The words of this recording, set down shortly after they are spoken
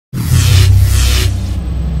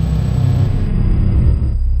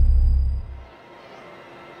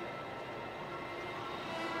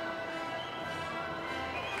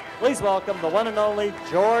Please welcome the one and only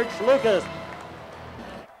George Lucas.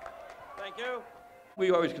 Thank you. We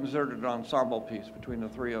always considered it an ensemble piece between the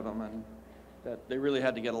three of them, and that they really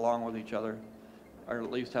had to get along with each other, or at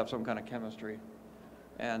least have some kind of chemistry.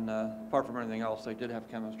 And apart from anything else, they did have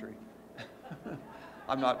chemistry.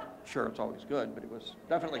 I'm not sure it's always good, but it was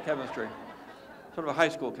definitely chemistry. Sort of a high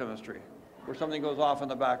school chemistry, where something goes off in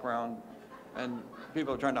the background and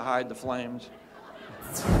people are trying to hide the flames.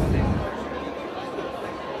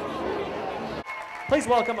 Please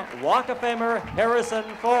welcome Walk of Famer Harrison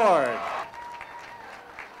Ford.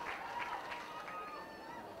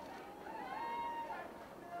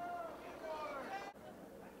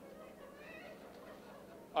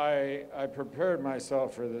 I prepared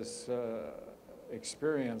myself for this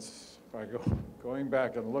experience by going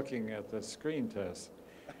back and looking at the screen test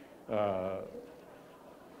that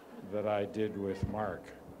I did with Mark.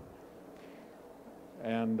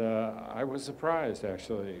 And I was surprised,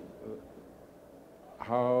 actually,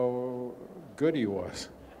 how good he was.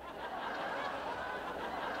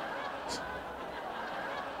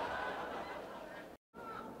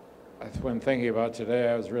 When thinking about today,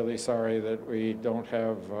 I was really sorry that we don't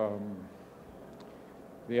have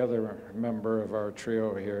the other member of our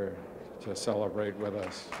trio here to celebrate with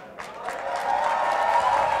us.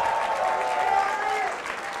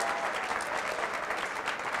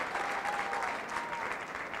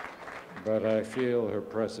 But I feel her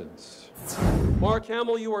presence. Mark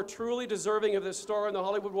Hamill, you are truly deserving of this star on the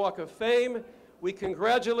Hollywood Walk of Fame. We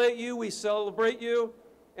congratulate you, we celebrate you,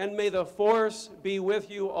 and may the force be with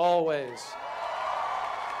you always.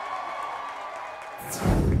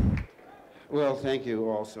 Well, thank you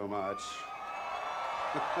all so much.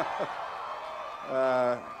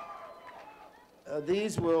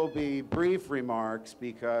 These will be brief remarks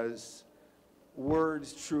because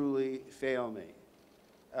words truly fail me.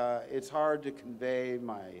 It's hard to convey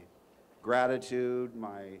my gratitude,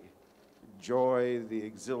 my joy, the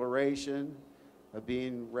exhilaration of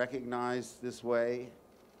being recognized this way.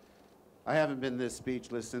 I haven't been this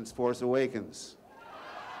speechless since Force Awakens.